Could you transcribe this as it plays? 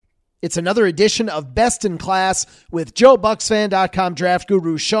It's another edition of Best in Class with JoeBucsFan.com draft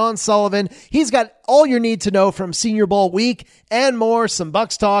guru Sean Sullivan. He's got all you need to know from Senior Bowl week and more. Some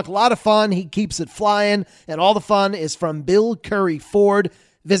Bucs talk, a lot of fun. He keeps it flying, and all the fun is from Bill Curry Ford.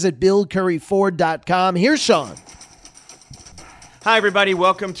 Visit BillCurryFord.com. Here's Sean. Hi, everybody.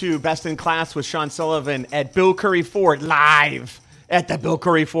 Welcome to Best in Class with Sean Sullivan at Bill Curry Ford, live at the Bill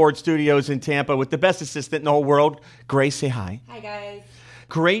Curry Ford Studios in Tampa with the best assistant in the whole world. Grace, say hi. Hi, guys.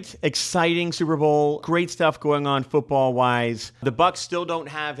 Great, exciting Super Bowl. Great stuff going on football-wise. The Bucs still don't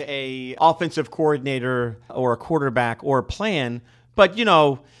have a offensive coordinator or a quarterback or a plan, but, you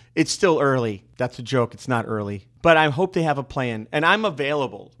know, it's still early. That's a joke. It's not early. But I hope they have a plan. And I'm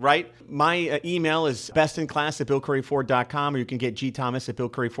available, right? My email is bestinclass@BillCurryFord.com, or you can get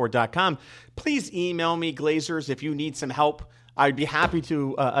gthomas@BillCurryFord.com. Please email me, Glazers, if you need some help. I'd be happy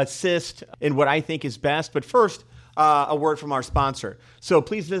to assist in what I think is best. But first, a word from our sponsor. So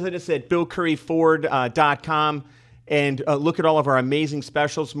please visit us at BillCurryFord.com and look at all of our amazing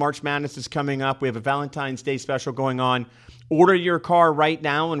specials. March Madness is coming up. We have a Valentine's Day special going on. Order your car right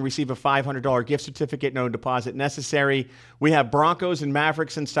now and receive a $500 gift certificate, no deposit necessary. We have Broncos and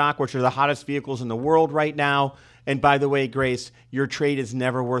Mavericks in stock, which are the hottest vehicles in the world right now. And by the way, Grace, your trade is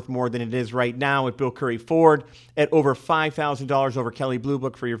never worth more than it is right now at Bill Curry Ford at over $5,000 over Kelley Blue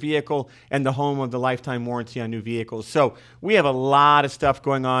Book for your vehicle and the home of the lifetime warranty on new vehicles. So we have a lot of stuff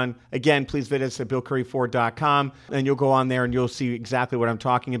going on. Again, please visit us at BillCurryFord.com, and you'll go on there and you'll see exactly what I'm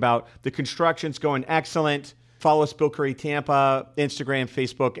talking about. The construction's going excellent. Follow us, Bill Curry Tampa, Instagram,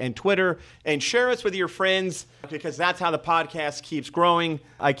 Facebook, and Twitter. And share us with your friends because that's how the podcast keeps growing.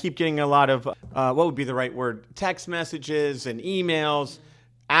 I keep getting a lot of, what would be the right word, text messages and emails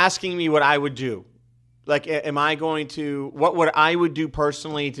asking me what I would do. Like, what would I would do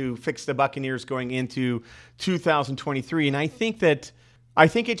personally to fix the Buccaneers going into 2023? And I think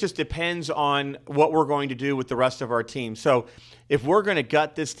it just depends on what we're going to do with the rest of our team. So if we're going to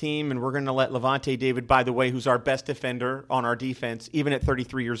gut this team and we're going to let Lavonte David, by the way, who's our best defender on our defense, even at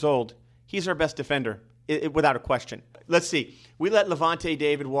 33 years old, he's our best defender, without a question. Let's see. We let Lavonte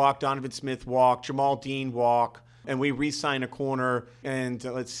David walk, Donovan Smith walk, Jamal Dean walk, and we re-sign a corner. And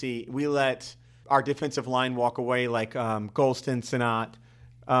let's see. We let our defensive line walk away like Golston, Sanat.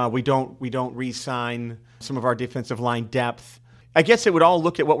 We don't re-sign some of our defensive line depth. I guess it would all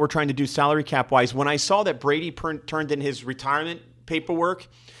look at what we're trying to do salary cap-wise. When I saw that Brady turned in his retirement paperwork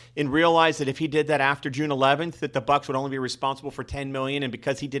and realized that if he did that after June 11th, that the Bucs would only be responsible for $10 million, and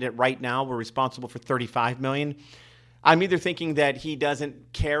because he did it right now, we're responsible for $35 million. I'm either thinking that he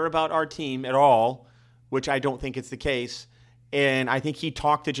doesn't care about our team at all, which I don't think it's the case, and I think he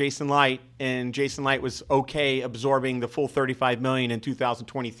talked to Jason Light, and Jason Light was okay absorbing the full $35 million in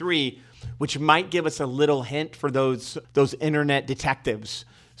 2023, which might give us a little hint for those internet detectives.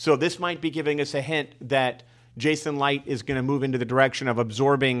 So this might be giving us a hint that Jason Light is going to move into the direction of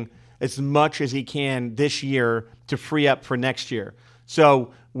absorbing as much as he can this year to free up for next year.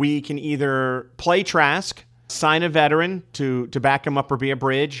 So we can either play Trask, sign a veteran to back him up or be a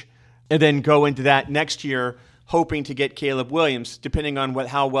bridge, and then go into that next year hoping to get Caleb Williams, depending on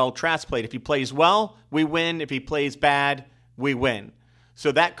how well Trask played. If he plays well, we win. If he plays bad, we win.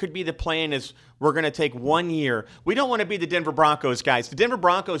 So that could be the plan is we're going to take 1 year. We don't want to be the Denver Broncos, guys. The Denver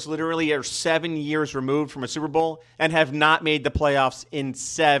Broncos literally are 7 years removed from a Super Bowl and have not made the playoffs in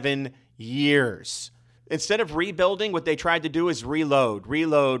 7 years. Instead of rebuilding, what they tried to do is reload.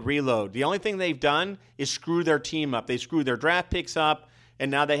 The only thing they've done is screw their team up. They screwed their draft picks up, and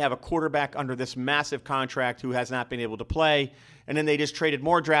now they have a quarterback under this massive contract who has not been able to play. And then they just traded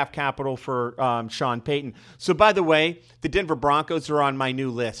more draft capital for Sean Payton. So, by the way, the Denver Broncos are on my new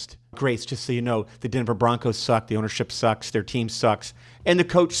list. Grace, just so you know, the Denver Broncos suck. The ownership sucks. Their team sucks. And the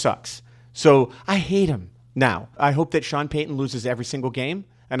coach sucks. So I hate him now. I hope that Sean Payton loses every single game.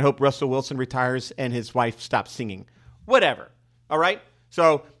 And I hope Russell Wilson retires and his wife stops singing. Whatever. All right?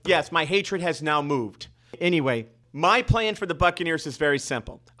 So, yes, my hatred has now moved. Anyway, my plan for the Buccaneers is very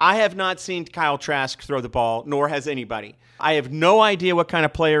simple. I have not seen Kyle Trask throw the ball, nor has anybody. I have no idea what kind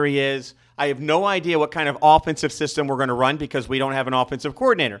of player he is. I have no idea what kind of offensive system we're going to run because we don't have an offensive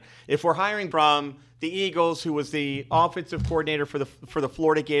coordinator. If we're hiring from the Eagles, who was the offensive coordinator for the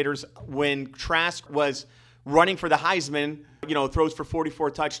Florida Gators when Trask was running for the Heisman, throws for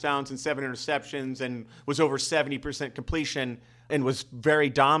 44 touchdowns and 7 interceptions and was over 70% completion and was very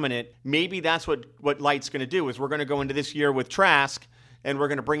dominant, maybe that's what Light's going to do is we're going to go into this year with Trask and we're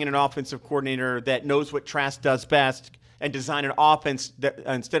going to bring in an offensive coordinator that knows what Trask does best and design an offense that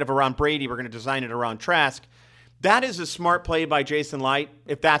instead of around Brady, we're going to design it around Trask. That is a smart play by Jason Light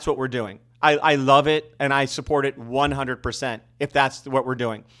if that's what we're doing. I love it and I support it 100% if that's what we're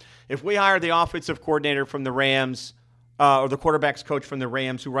doing. If we hire the offensive coordinator from the Rams, or the quarterback's coach from the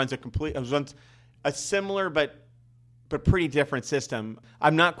Rams, who runs a similar but pretty different system,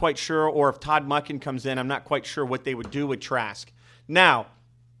 I'm not quite sure. Or if Todd Monken comes in, I'm not quite sure what they would do with Trask. Now,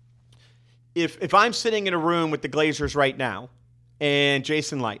 if I'm sitting in a room with the Glazers right now and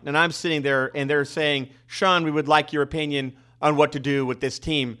Jason Light, and I'm sitting there and they're saying, Sean, we would like your opinion on what to do with this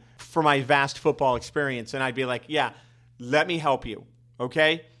team for my vast football experience, and I'd be like, yeah, let me help you,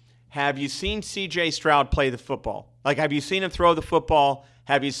 okay? Have you seen C.J. Stroud play the football? Like, have you seen him throw the football?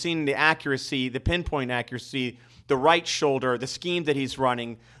 Have you seen the accuracy, the pinpoint accuracy, the right shoulder, the scheme that he's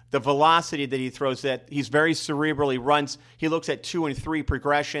running, the velocity that he throws at? He's very cerebral. He runs. He looks at 2 and 3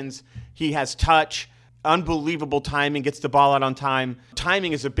 progressions. He has touch, unbelievable timing, gets the ball out on time.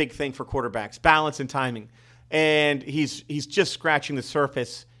 Timing is a big thing for quarterbacks, balance and timing. And he's just scratching the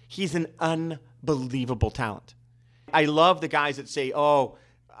surface. He's an unbelievable talent. I love the guys that say,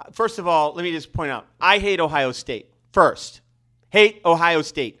 first of all, let me just point out, I hate Ohio State. First, hate Ohio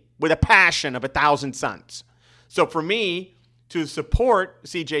State with a passion of 1,000 suns. So for me to support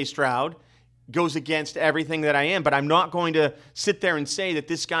C.J. Stroud goes against everything that I am, but I'm not going to sit there and say that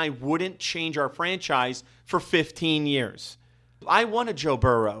this guy wouldn't change our franchise for 15 years. I want a Joe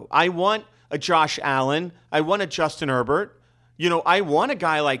Burrow. I want a Josh Allen. I want a Justin Herbert. I want a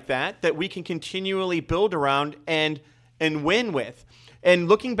guy like that we can continually build around and win with. And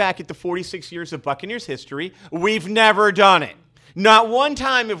looking back at the 46 years of Buccaneers history, we've never done it. Not one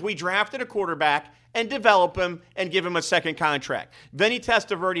time have we drafted a quarterback and develop him and give him a second contract. Vinny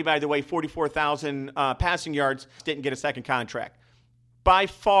Testaverde, by the way, 44,000 passing yards, didn't get a second contract. By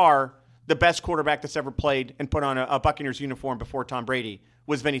far, the best quarterback that's ever played and put on a Buccaneers uniform before Tom Brady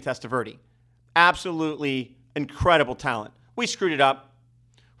was Vinny Testaverde. Absolutely incredible talent. We screwed it up,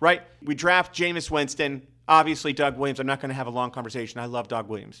 right? We draft Jameis Winston, obviously Doug Williams. I'm not going to have a long conversation. I love Doug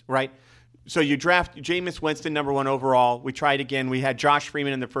Williams, right? So you draft Jameis Winston, number 1 overall. We tried again. We had Josh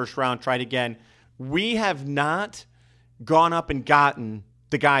Freeman in the first round, tried again. We have not gone up and gotten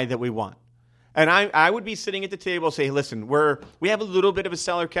the guy that we want. And I would be sitting at the table and say, hey, listen, we have a little bit of a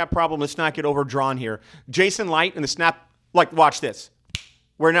salary cap problem. Let's not get overdrawn here. Jason Light and the snap, watch this.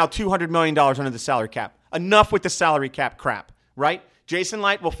 We're now $200 million under the salary cap. Enough with the salary cap crap, right? Jason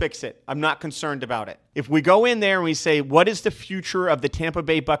Light will fix it. I'm not concerned about it. If we go in there and we say, what is the future of the Tampa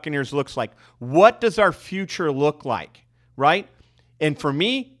Bay Buccaneers looks like? What does our future look like, right? And for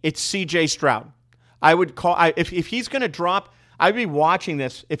me, it's C.J. Stroud. I would call, if he's going to drop, I'd be watching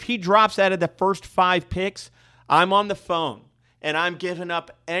this. If he drops out of the first 5 picks, I'm on the phone and I'm giving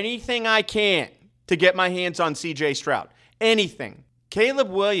up anything I can to get my hands on C.J. Stroud. Anything.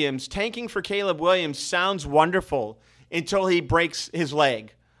 Tanking for Caleb Williams sounds wonderful until he breaks his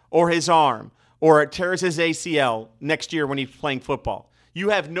leg or his arm or tears his ACL next year when he's playing football. You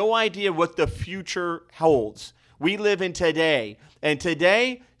have no idea what the future holds. We live in today, and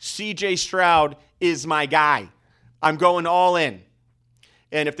today, C.J. Stroud is my guy. I'm going all in.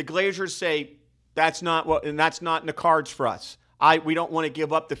 And if the Glazers say that's not in the cards for us, we don't want to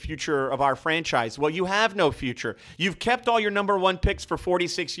give up the future of our franchise. Well, you have no future. You've kept all your number 1 picks for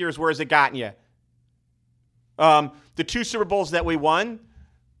 46 years. Where has it gotten you? The 2 Super Bowls that we won,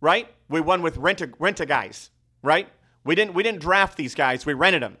 right? We won with rent-a guys, right? We didn't draft these guys. We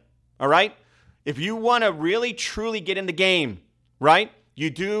rented them, all right? If you want to really, truly get in the game, right, you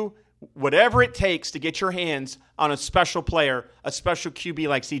do whatever it takes to get your hands on a special player, a special QB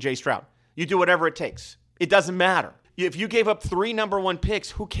like C.J. Stroud. You do whatever it takes. It doesn't matter. If you gave up 3 number 1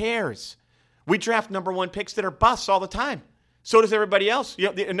 picks, who cares? We draft number 1 picks that are busts all the time. So does everybody else.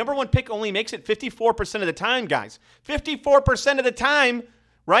 The number 1 pick only makes it 54% of the time, guys. 54% of the time,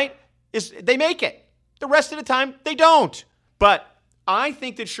 right, is they make it. The rest of the time, they don't. But I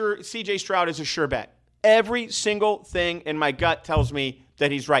think that C.J. Stroud is a sure bet. Every single thing in my gut tells me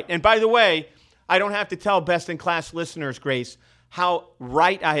that he's right. And by the way, I don't have to tell best-in-class listeners, Grace, how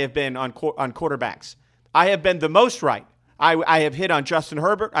right I have been on quarterbacks. I have been the most right. I have hit on Justin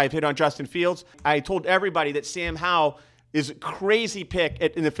Herbert. I have hit on Justin Fields. I told everybody that Sam Howell is a crazy pick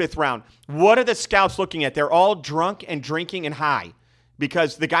in the 5th round. What are the scouts looking at? They're all drunk and drinking and high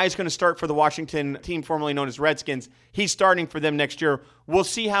because the guy's going to start for the Washington team formerly known as Redskins. He's starting for them next year. We'll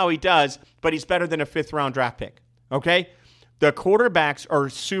see how he does, but he's better than a 5th round draft pick. Okay? The quarterbacks are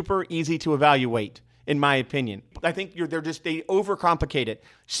super easy to evaluate, in my opinion. I think they overcomplicate it.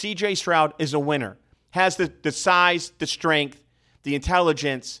 C.J. Stroud is a winner. Has the size, the strength, the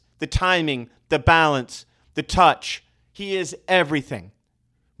intelligence, the timing, the balance, the touch. He is everything,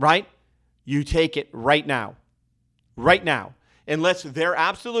 right? You take it right now. Right now. Unless they're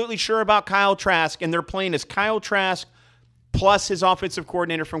absolutely sure about Kyle Trask and they're playing as Kyle Trask plus his offensive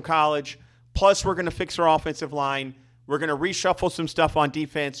coordinator from college, plus we're going to fix our offensive line. We're going to reshuffle some stuff on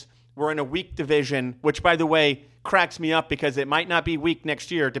defense. We're in a weak division, which, by the way, cracks me up because it might not be weak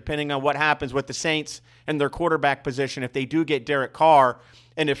next year, depending on what happens with the Saints and their quarterback position if they do get Derek Carr.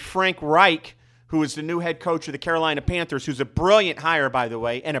 And if Frank Reich, who is the new head coach of the Carolina Panthers, who's a brilliant hire, by the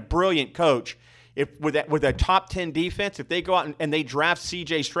way, and a brilliant coach, if with a top 10 defense, if they go out and they draft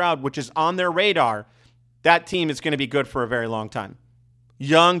C.J. Stroud, which is on their radar, that team is going to be good for a very long time.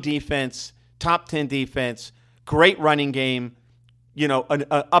 Young defense, top 10 defense, great running game, an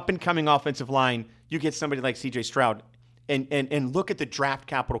up-and-coming offensive line. You get somebody like C.J. Stroud, and look at the draft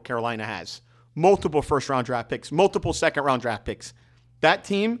capital Carolina has. Multiple first-round draft picks, multiple second-round draft picks. That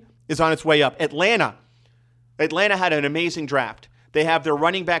team is on its way up. Atlanta had an amazing draft. They have their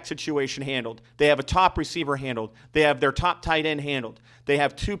running back situation handled. They have a top receiver handled. They have their top tight end handled. They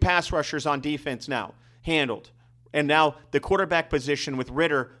have 2 pass rushers on defense now handled. And now the quarterback position with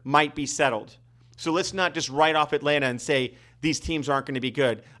Ritter might be settled. So let's not just write off Atlanta and say these teams aren't going to be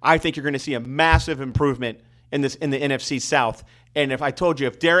good. I think you're going to see a massive improvement in the NFC South. And if I told you,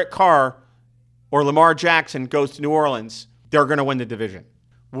 if Derek Carr or Lamar Jackson goes to New Orleans, they're going to win the division.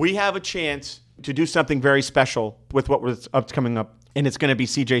 We have a chance to do something very special with what was coming up, and it's going to be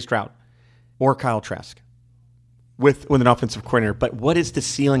C.J. Stroud or Kyle Trask with an offensive coordinator. But what is the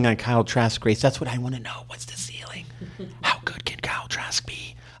ceiling on Kyle Trask, Grace? That's what I want to know. What's the ceiling? How good can Kyle Trask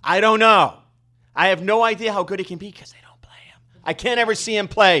be? I don't know. I have no idea how good he can be because they don't play him. I can't ever see him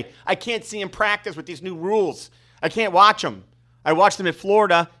play. I can't see him practice with these new rules. I can't watch him. I watched him at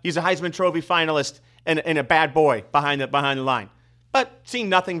Florida. He's a Heisman Trophy finalist and a bad boy behind the line. But seeing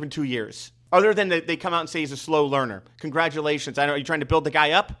nothing for 2 years. Other than they come out and say he's a slow learner. Congratulations. I know, are you trying to build the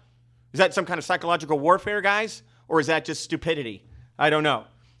guy up? Is that some kind of psychological warfare, guys? Or is that just stupidity? I don't know.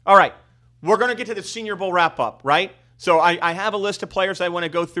 All right. We're going to get to the Senior Bowl wrap-up, right? So I have a list of players I want to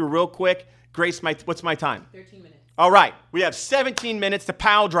go through real quick. Grace, what's my time? 13 minutes. All right. We have 17 minutes to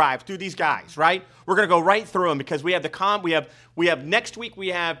pile drive through these guys, right? We're going to go right through them because we have we have next week we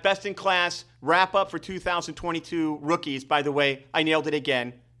have Best in Class wrap-up for 2022 rookies. By the way, I nailed it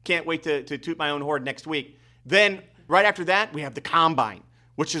again. Can't wait to toot my own horn next week. Then, right after that, we have the Combine,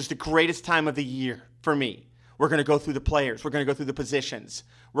 which is the greatest time of the year for me. We're going to go through the players. We're going to go through the positions.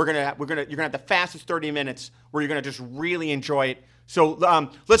 You're going to have the fastest 30 minutes where you're going to just really enjoy it. So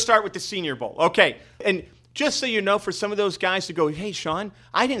let's start with the Senior Bowl. Okay, and just so you know, for some of those guys to go, hey, Sean,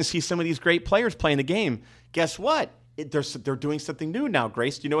 I didn't see some of these great players playing the game. Guess what? They're doing something new now,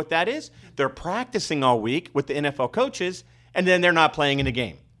 Grace. Do you know what that is? They're practicing all week with the NFL coaches, and then they're not playing in the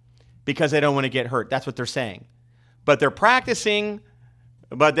game because they don't want to get hurt. That's what they're saying. But they're practicing,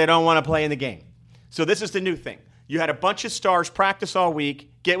 but they don't want to play in the game. So this is the new thing. You had a bunch of stars practice all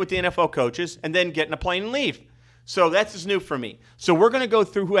week, get with the NFL coaches, and then get in a plane and leave. So that's just new for me. So we're going to go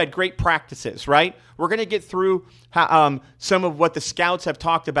through who had great practices, right? We're going to get through some of what the scouts have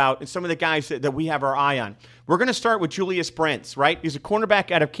talked about and some of the guys that we have our eye on. We're going to start with Julius Brents, right? He's a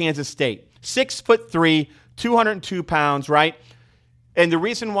cornerback out of Kansas State. 6'3", 202 pounds, right? And the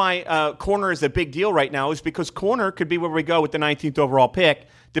reason why corner is a big deal right now is because corner could be where we go with the 19th overall pick,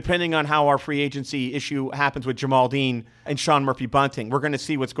 depending on how our free agency issue happens with Jamal Dean and Sean Murphy-Bunting. We're going to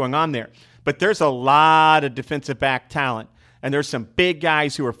see what's going on there. But there's a lot of defensive back talent, and there's some big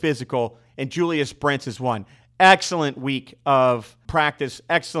guys who are physical, and Julius Brents is one. Excellent week of practice,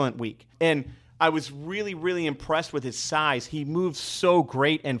 excellent week. And I was really, really impressed with his size. He moves so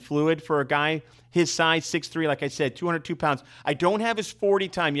great and fluid for a guy his size, 6'3", like I said, 202 pounds. I don't have his 40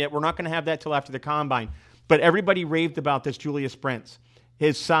 time yet. We're not going to have that till after the Combine. But everybody raved about this Julius Brents.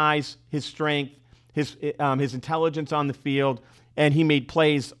 His size, his strength, his intelligence on the field, and he made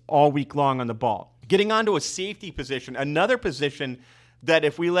plays all week long on the ball. Getting onto a safety position, another position that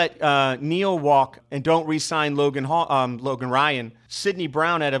if we let Neal walk and don't re-sign Logan Ryan, Sidney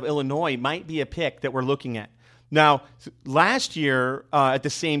Brown out of Illinois might be a pick that we're looking at. Now, last year at the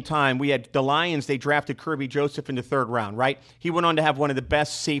same time, we had the Lions. They drafted Kirby Joseph in the 3rd round, right? He went on to have one of the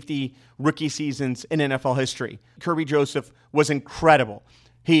best safety rookie seasons in NFL history. Kirby Joseph was incredible.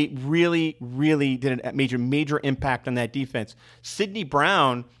 He really, really did a major impact on that defense. Sidney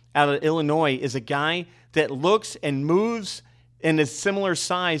Brown out of Illinois is a guy that looks and moves and is similar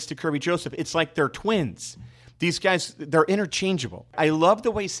size to Kirby Joseph. It's like they're twins. These guys, they're interchangeable. I love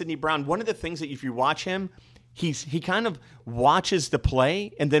the way Sidney Brown, one of the things that if you watch him, he kind of watches the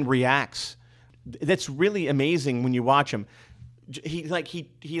play and then reacts. That's really amazing when you watch him. He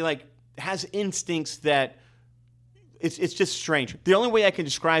has instincts that It's just strange. The only way I can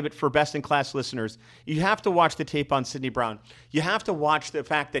describe it for best-in-class listeners, you have to watch the tape on Sidney Brown. You have to watch the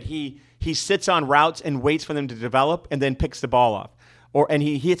fact that he sits on routes and waits for them to develop and then picks the ball off. And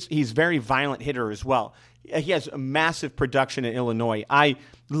he's very violent hitter as well. He has a massive production in Illinois. I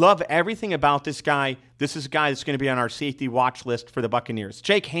love everything about this guy. This is a guy that's going to be on our safety watch list for the Buccaneers.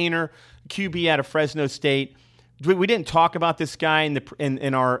 Jake Haener, QB out of Fresno State. We didn't talk about this guy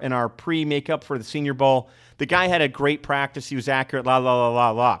in our pre-makeup for the Senior Bowl. The guy had a great practice. He was accurate,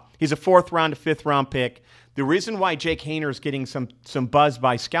 He's a 4th round to 5th round pick. The reason why Jake Haener is getting some buzz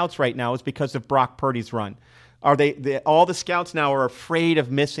by scouts right now is because of Brock Purdy's run. All the scouts now are afraid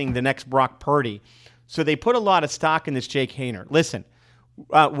of missing the next Brock Purdy. So they put a lot of stock in this Jake Haener. Listen,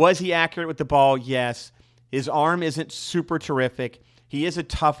 was he accurate with the ball? Yes. His arm isn't super terrific. He is a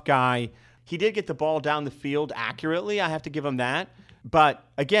tough guy. He did get the ball down the field accurately. I have to give him that. But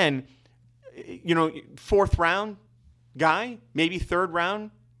again, 4th round guy, maybe 3rd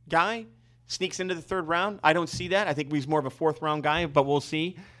round guy, sneaks into the 3rd round. I don't see that. I think he's more of a 4th round guy, but we'll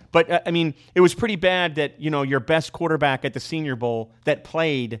see. But it was pretty bad that, your best quarterback at the Senior Bowl that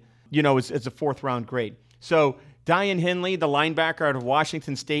played, is a 4th round grade. So Dion Henley, the linebacker out of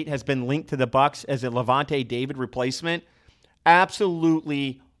Washington State, has been linked to the Bucs as a Levante David replacement.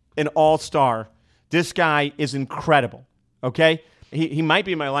 Absolutely an all-star. This guy is incredible, okay? He might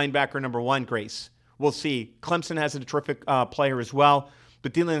be my linebacker number 1, Grace. We'll see. Clemson has a terrific player as well.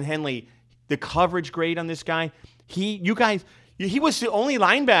 But Dion Henley, the coverage grade on this guy, he was the only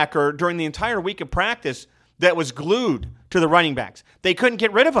linebacker during the entire week of practice that was glued to the running backs. They couldn't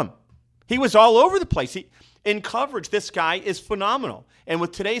get rid of him. He was all over the place. In coverage, this guy is phenomenal. And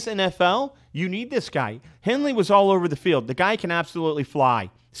with today's NFL, you need this guy. Henley was all over the field. The guy can absolutely fly,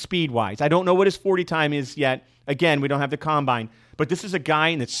 speed-wise. I don't know what his 40 time is yet. Again, we don't have the combine. But this is a guy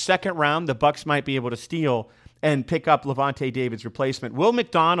in the 2nd round the Bucs might be able to steal and pick up Levante David's replacement. Will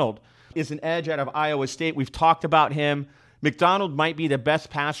McDonald is an edge out of Iowa State. We've talked about him. McDonald might be the best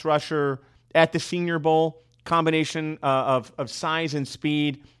pass rusher at the Senior Bowl. Combination of size and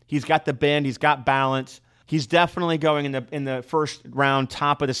speed. He's got the bend. He's got balance. He's definitely going in the 1st round,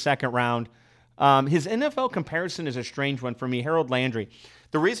 top of the 2nd round. His NFL comparison is a strange one for me. Harold Landry.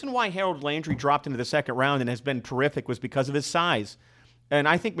 The reason why Harold Landry dropped into the 2nd round and has been terrific was because of his size. And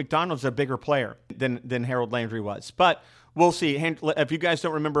I think McDonald's a bigger player than Harold Landry was. But we'll see. If you guys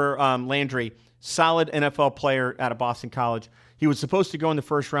don't remember Landry, solid NFL player out of Boston College. He was supposed to go in the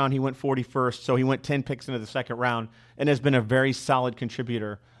 1st round. He went 41st, so he went 10 picks into the 2nd round and has been a very solid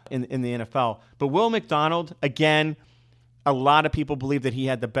contributor in the NFL. But Will McDonald, again, a lot of people believe that he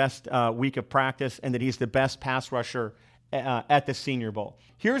had the best week of practice and that he's the best pass rusher at the Senior Bowl.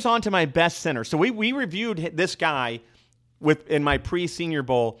 Here's on to my best center. So we reviewed this guy in my pre-Senior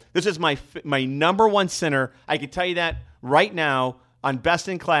Bowl. This is my number 1 center. I can tell you that right now on Best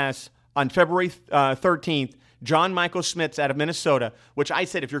in Class on February 13th. John Michael Schmitz out of Minnesota, which I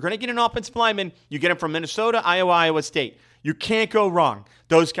said, if you're going to get an offensive lineman, you get him from Minnesota, Iowa State. You can't go wrong.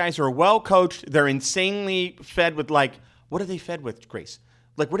 Those guys are well coached. They're insanely fed with, what are they fed with, Grace?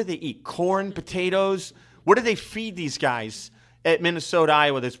 What do they eat? Corn, potatoes? What do they feed these guys at Minnesota,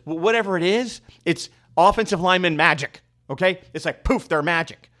 Iowa? Whatever it is, it's offensive lineman magic, okay? It's like, poof, they're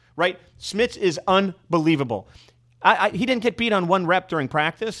magic, right? Schmitz is unbelievable. He didn't get beat on 1 rep during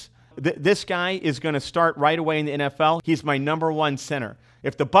practice. This guy is going to start right away in the NFL. He's my number 1 center.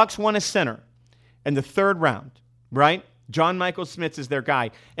 If the Bucs want a center in the 3rd round, right, John Michael Schmitz is their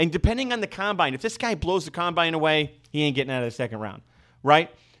guy. And depending on the combine, if this guy blows the combine away, he ain't getting out of the 2nd round,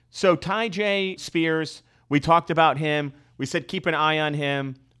 right? So Ty J. Spears, we talked about him. We said keep an eye on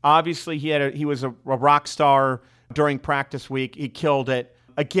him. Obviously, he was a rock star during practice week. He killed it.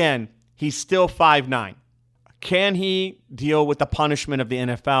 Again, he's still 5'9". Can he deal with the punishment of the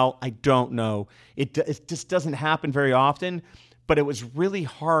NFL? I don't know. It just doesn't happen very often, but it was really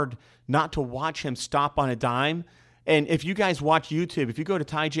hard not to watch him stop on a dime. And if you guys watch YouTube, if you go to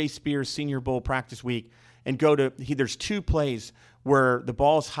Ty J. Spears Senior Bowl practice week and there's 2 plays where the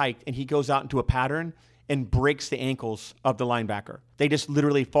ball's hiked and he goes out into a pattern and breaks the ankles of the linebacker. They just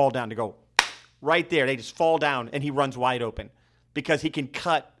literally fall down to go right there. They just fall down and he runs wide open because he can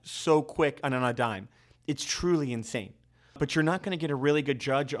cut so quick on a dime. It's truly insane. But you're not going to get a really good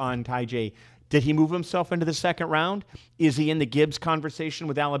judge on Ty J. Did he move himself into the 2nd round? Is he in the Gibbs conversation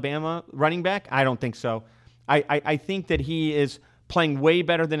with Alabama running back? I don't think so. I think that he is playing way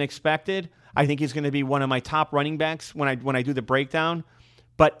better than expected. I think he's going to be one of my top running backs when I do the breakdown.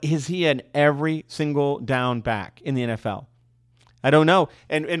 But is he an every single down back in the NFL? I don't know.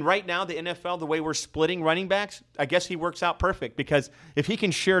 And right now, the NFL, the way we're splitting running backs, I guess he works out perfect because if he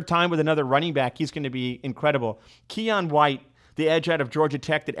can share time with another running back, he's going to be incredible. Keon White, the edge out of Georgia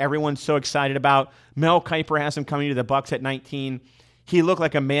Tech that everyone's so excited about. Mel Kiper has him coming to the Bucs at 19. He looked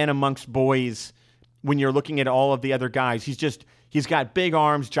like a man amongst boys when you're looking at all of the other guys. He's got big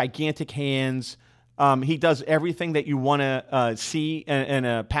arms, gigantic hands. He does everything that you want to see in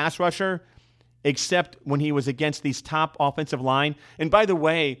a pass rusher, except when he was against these top offensive line. And by the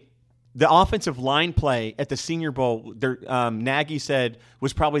way, the offensive line play at the Senior Bowl, Nagy said,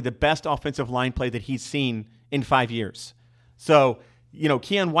 was probably the best offensive line play that he's seen in 5 years. So,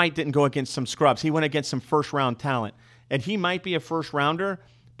 Keon White didn't go against some scrubs. He went against some first-round talent. And he might be a first-rounder,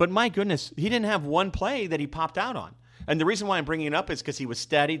 but my goodness, he didn't have one play that he popped out on. And the reason why I'm bringing it up is because he was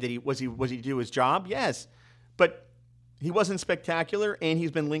steady. Was he do his job? Yes. But he wasn't spectacular, and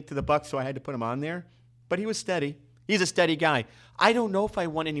he's been linked to the Bucs, so I had to put him on there. But he was steady. He's a steady guy. I don't know if I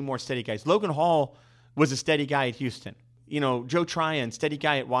want any more steady guys. Logan Hall was a steady guy at Houston. Joe Tryon, steady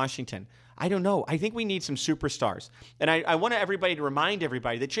guy at Washington. I don't know. I think we need some superstars. And I want everybody to remind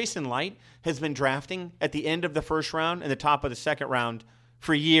everybody that Jason Light has been drafting at the end of the first round and the top of the second round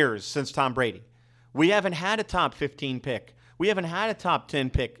for years since Tom Brady. We haven't had a top 15 pick. We haven't had a top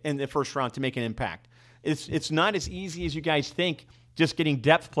 10 pick in the first round to make an impact. It's not as easy as you guys think, just getting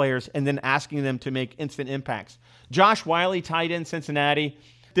depth players and then asking them to make instant impacts. Josh Wiley, tight end, Cincinnati.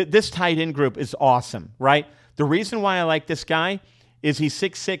 This tight end group is awesome, right? The reason why I like this guy is he's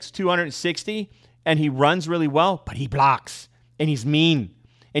 6'6", 260, and he runs really well, but he blocks, and he's mean,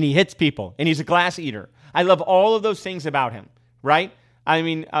 and he hits people, and he's a glass eater. I love all of those things about him, right? I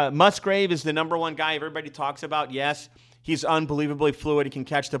mean, Musgrave is the number one guy everybody talks about, yes. He's unbelievably fluid. He can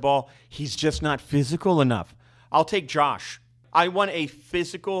catch the ball. He's just not physical enough. I'll take Josh. I want a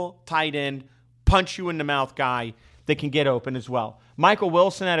physical tight end, punch you in the mouth guy that can get open as well. Michael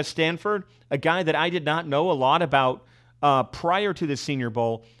Wilson out of Stanford, a guy that I did not know a lot about prior to the Senior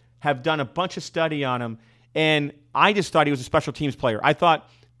Bowl, have done a bunch of study on him, and I just thought he was a special teams player. I thought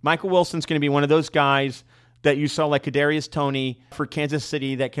Michael Wilson's going to be one of those guys that you saw like Kadarius Toney for Kansas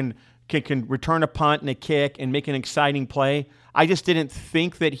City that can return a punt and a kick and make an exciting play. I just didn't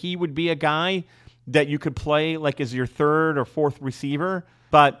think that he would be a guy that you could play like as your third or fourth receiver.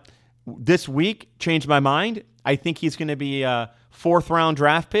 But this week changed my mind. I think he's going to be a fourth-round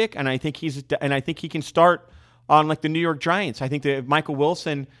draft pick, and I think he can start on like the New York Giants. I think that Michael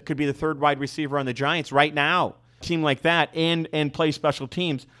Wilson could be the third wide receiver on the Giants right now. Team like that and play special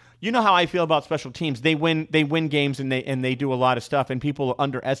teams. You know how I feel about special teams. They win games and they do a lot of stuff, and people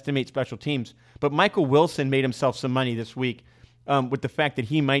underestimate special teams. But Michael Wilson made himself some money this week with the fact that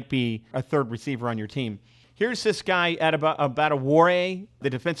he might be a third receiver on your team. Here's this guy at about a Warre, the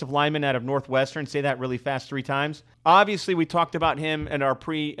defensive lineman out of Northwestern. Say that really fast 3 times. Obviously, we talked about him at our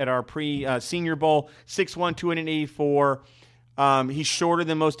pre Senior Bowl. 6'1", 284. He's shorter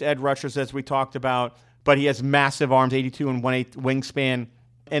than most edge rushers, as we talked about, but he has massive arms, 82 and 1/8 wingspan.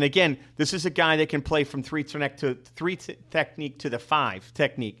 And again, this is a guy that can play from 3 technique to the 5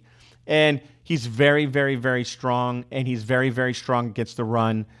 technique. And he's very, very, very strong, and he's very, very strong against the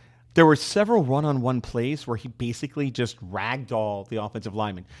run. There were several one-on-one plays where he basically just ragdolled the offensive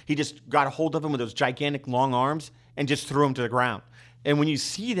lineman. He just got a hold of him with those gigantic long arms and just threw him to the ground. And when you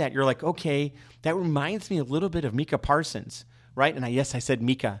see that, you're like, okay, that reminds me a little bit of Micah Parsons, right? And I said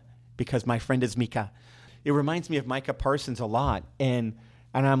Micah because my friend is Micah. It reminds me of Micah Parsons a lot. And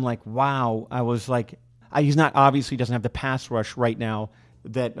I'm like, wow. I was like, he's not, obviously doesn't have the pass rush right now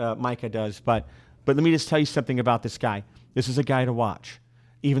that Micah does. But let me just tell you something about this guy. This is a guy to watch.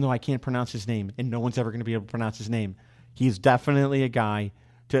 Even though I can't pronounce his name, and no one's ever going to be able to pronounce his name, he's definitely a guy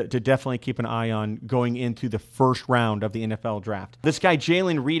to definitely keep an eye on going into the first round of the NFL draft. This guy,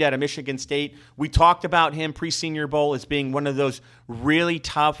 Jalen Reed out of Michigan State, we talked about him pre-Senior Bowl as being one of those really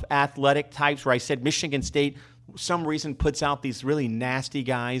tough athletic types where I said Michigan State, some reason, puts out these really nasty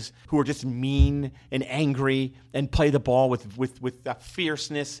guys who are just mean and angry and play the ball with a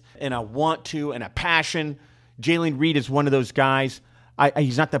fierceness and a want to and a passion. Jalen Reed is one of those guys.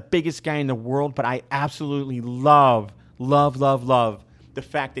 He's not the biggest guy in the world, but I absolutely love the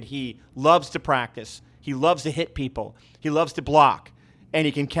fact that he loves to practice. He loves to hit people. He loves to block, and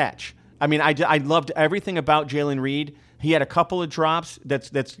he can catch. I mean, I loved everything about Jalen Reed. He had a couple of drops that's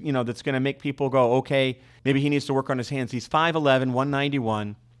going to make people go, okay, maybe he needs to work on his hands. He's 5'11",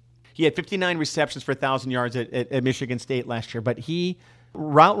 191. He had 59 receptions for 1,000 yards at Michigan State last year, but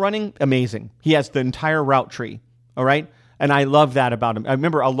route running, amazing. He has the entire route tree, all right? And I love that about him. I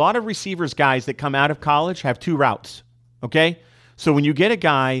remember a lot of receivers, guys that come out of college have 2 routes, okay? So when you get a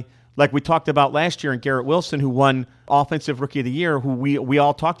guy Like we talked about last year, and Garrett Wilson, who won Offensive Rookie of the Year, who we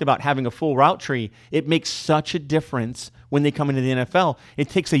all talked about having a full route tree. It makes such a difference when they come into the NFL. It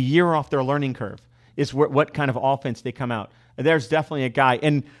takes a year off their learning curve, is what kind of offense they come out. There's definitely a guy.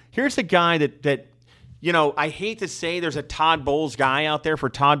 And here's a guy that I hate to say there's a Todd Bowles guy out there for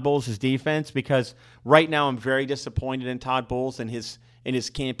Todd Bowles' defense, because right now I'm very disappointed in Todd Bowles and his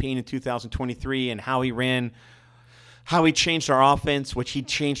campaign in 2023 and how he changed our offense, which he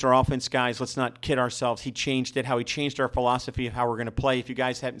changed our offense, guys. Let's not kid ourselves. He changed it, how he changed our philosophy of how we're going to play. If you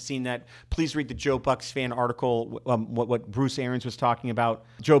guys haven't seen that, please read the Joe Bucs fan article, what Bruce Arians was talking about.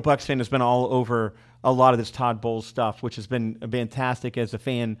 Joe Bucs fan has been all over a lot of this Todd Bowles stuff, which has been fantastic as a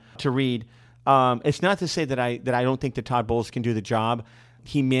fan to read. It's not to say that I don't think that Todd Bowles can do the job.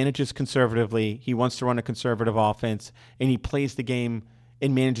 He manages conservatively. He wants to run a conservative offense, and he plays the game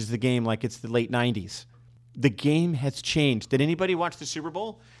and manages the game like it's the late 90s. The game has changed. Did anybody watch the Super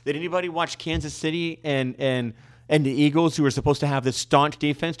Bowl? Did anybody watch Kansas City and the Eagles, who were supposed to have this staunch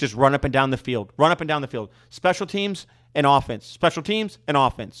defense, just run up and down the field? Run up and down the field. Special teams and offense. Special teams and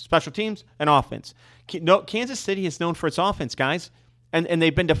offense. Special teams and offense. No, Kansas City is known for its offense, guys. And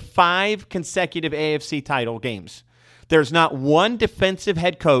they've been to 5 consecutive AFC title games. There's not one defensive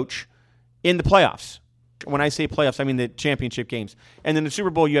head coach in the playoffs. When I say playoffs, I mean the championship games. And in the Super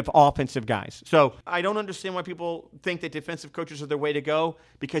Bowl, you have offensive guys. So I don't understand why people think that defensive coaches are the way to go,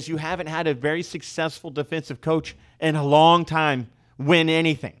 because you haven't had a very successful defensive coach in a long time win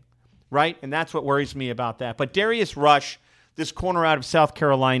anything, right? And that's what worries me about that. But Darius Rush, this corner out of South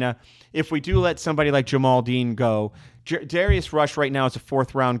Carolina, if we do let somebody like Jamal Dean go, Darius Rush right now is a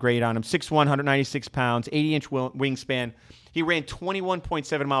 4th-round grade on him, 6'1", 196 pounds, 80-inch wingspan. He ran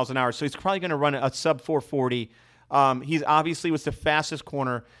 21.7 miles an hour, so he's probably going to run a sub 440. He's obviously was the fastest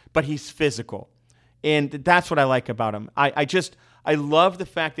corner, but he's physical. And that's what I like about him. I love the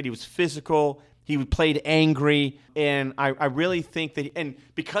fact that he was physical. He played angry, and I really think that, and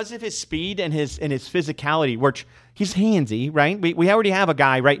because of his speed and his physicality, which he's handsy, right? We already have a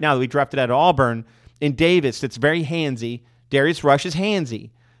guy right now that we drafted out of Auburn in Davis that's very handsy. Darius Rush is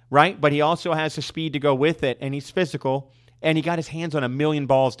handsy, right? But he also has the speed to go with it, and he's physical. And he got his hands on 1 million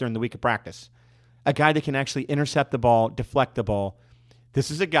balls during the week of practice. A guy that can actually intercept the ball, deflect the ball.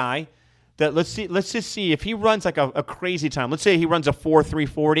 This is a guy that let's just see if he runs like a crazy time. Let's say he runs a 4.3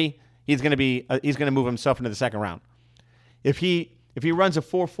 40. He's going to move himself into the second round. If he runs a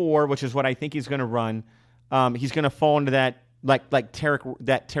 4.4, which is what I think he's going to run, he's going to fall into that like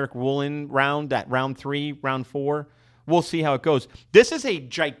Tarek Woolen round, that round 3, round 4. We'll see how it goes. This is a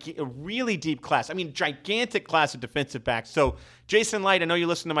really deep class. I mean, gigantic class of defensive backs. So, Jason Light, I know you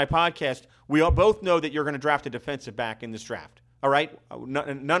listen to my podcast. We all both know that you're going to draft a defensive back in this draft. All right?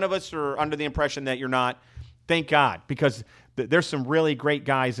 None of us are under the impression that you're not. Thank God, because there's some really great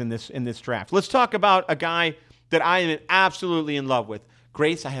guys in this draft. Let's talk about a guy that I am absolutely in love with.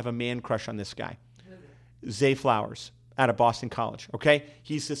 Grace, I have a man crush on this guy. Zay Flowers out of Boston College, okay?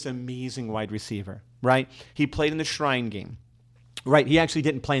 He's this amazing wide receiver, right? He played in the Shrine game, right? He actually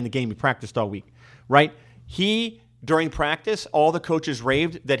didn't play in the game. He practiced all week, right? During practice, all the coaches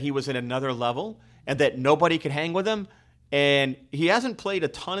raved that he was at another level and that nobody could hang with him. And he hasn't played a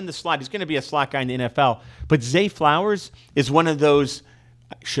ton in the slot. He's going to be a slot guy in the NFL. But Zay Flowers is one of those,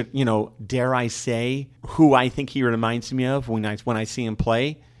 dare I say, who I think he reminds me of when I see him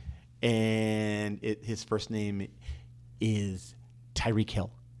play. And his first name is Tyreek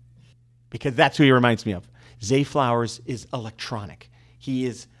Hill, because that's who he reminds me of. Zay Flowers is electronic. He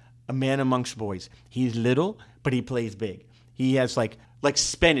is a man amongst boys. He's little, but he plays big. He has like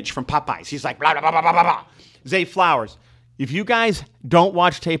spinach from Popeyes. He's like blah, blah, blah, blah, blah, blah. Zay Flowers. If you guys don't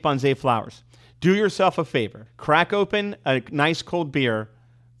watch tape on Zay Flowers, do yourself a favor. Crack open a nice cold beer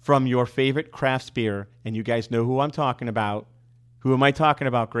from your favorite craft beer, and you guys know who I'm talking about. Who am I talking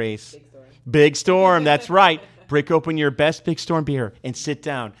about, Grace? Big Storm, that's right. Break open your best Big Storm beer and sit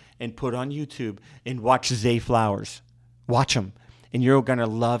down and put on YouTube and watch Zay Flowers. Watch him. And you're going to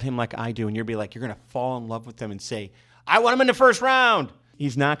love him like I do. And you're going to fall in love with him and say, I want him in the first round.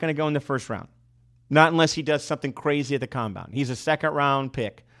 He's not going to go in the first round. Not unless he does something crazy at the combine. He's a second-round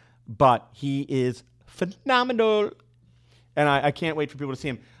pick. But he is phenomenal. And I can't wait for people to see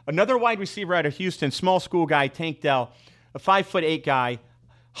him. Another wide receiver out of Houston, small school guy, Tank Dell, a 5'8" guy.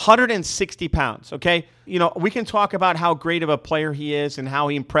 160 pounds, okay? We can talk about how great of a player he is and how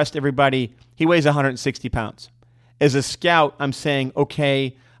he impressed everybody. He weighs 160 pounds. As a scout, I'm saying,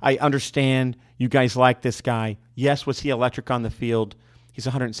 okay, I understand you guys like this guy. Yes, was he electric on the field? He's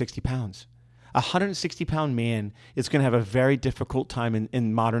 160 pounds. A 160-pound man is going to have a very difficult time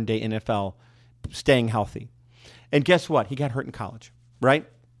in modern-day NFL staying healthy. And guess what? He got hurt in college, right?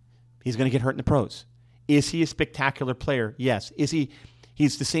 He's going to get hurt in the pros. Is he a spectacular player? Yes.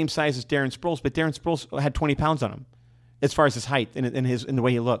 He's the same size as Darren Sproles, but Darren Sproles had 20 pounds on him as far as his height and the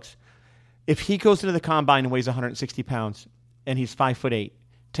way he looks. If he goes into the combine and weighs 160 pounds and he's 5'8",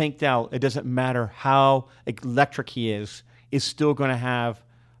 Tank Dell, it doesn't matter how electric he is still going to have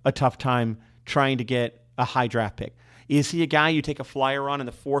a tough time trying to get a high draft pick. Is he a guy you take a flyer on in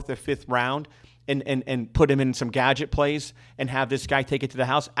the 4th or 5th round and put him in some gadget plays and have this guy take it to the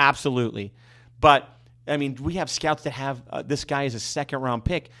house? Absolutely. But, I mean, we have scouts that have this guy as a second-round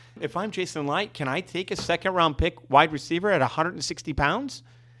pick. If I'm Jason Light, can I take a second-round pick wide receiver at 160 pounds?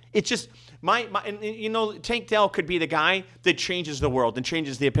 It's just Tank Dell could be the guy that changes the world and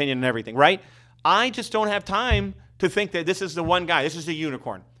changes the opinion and everything, right? I just don't have time to think that this is the one guy. This is the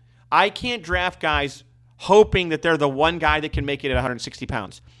unicorn. I can't draft guys hoping that they're the one guy that can make it at 160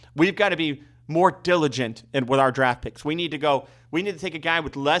 pounds. We've got to be more diligent with our draft picks. We need to take a guy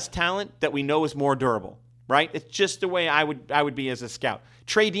with less talent that we know is more durable, right? It's just the way I would be as a scout.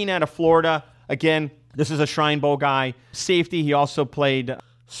 Trey Dean out of Florida. Again, this is a Shrine Bowl guy. Safety, he also played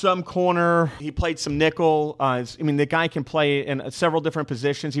some corner. He played some nickel. The guy can play in several different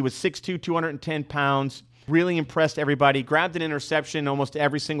positions. He was 6'2", 210 pounds. Really impressed everybody. Grabbed an interception almost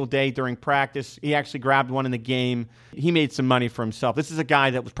every single day during practice. He actually grabbed one in the game. He made some money for himself. This is a guy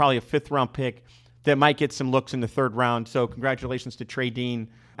that was probably a 5th-round pick that might get some looks in the 3rd round. So congratulations to Trey Dean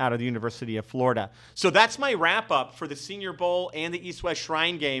out of the University of Florida. So that's my wrap-up for the Senior Bowl and the East-West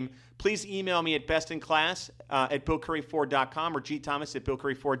Shrine game. Please email me at bestinclass at BillCurry4.com or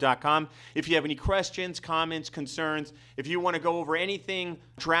gthomas@BillCurry4.com. If you have any questions, comments, concerns, if you want to go over anything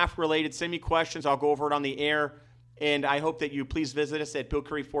draft-related, send me questions. I'll go over it on the air. And I hope that you please visit us at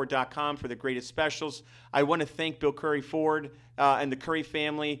BillCurry4.com for the greatest specials. I want to thank Bill Curry Ford and the Curry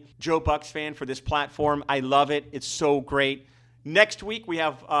family, Joe Bucs fan, for this platform. I love it. It's so great. Next week, we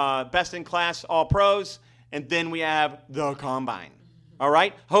have Best in Class All-Pros, and then we have the Combine. All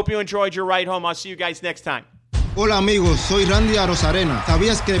right? Hope you enjoyed your ride home. I'll see you guys next time. Hola amigos, soy Randy Arozarena.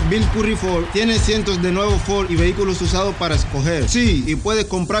 ¿Sabías que Bill Curry Ford tiene cientos de nuevos Ford y vehículos usados para escoger? Sí, y puedes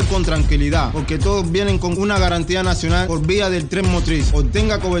comprar con tranquilidad, porque todos vienen con una garantía nacional por vía del tren motriz.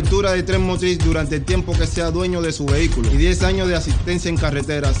 Obtenga cobertura de tren motriz durante el tiempo que sea dueño de su vehículo y 10 años de asistencia en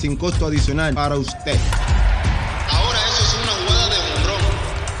carretera sin costo adicional para usted. Ahora eso es una jugada de honrón.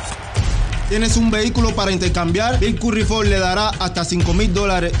 ¿Tienes un vehículo para intercambiar? Bill Curry Ford le dará hasta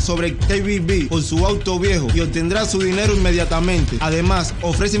 $5,000 sobre KBB por su auto viejo y obtendrá su dinero inmediatamente. Además,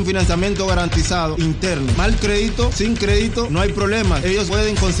 ofrecen financiamiento garantizado interno. Mal crédito, sin crédito, no hay problema. Ellos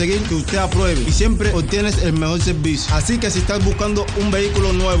pueden conseguir que usted apruebe y siempre obtienes el mejor servicio. Así que si estás buscando un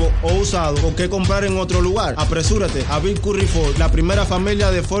vehículo nuevo o usado o que comprar en otro lugar, apresúrate a Bill Curry Ford, la primera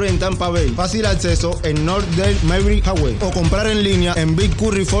familia de Ford en Tampa Bay. Fácil acceso en North Dale Maverick Highway o comprar en línea en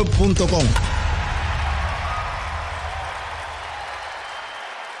billcurryford.com.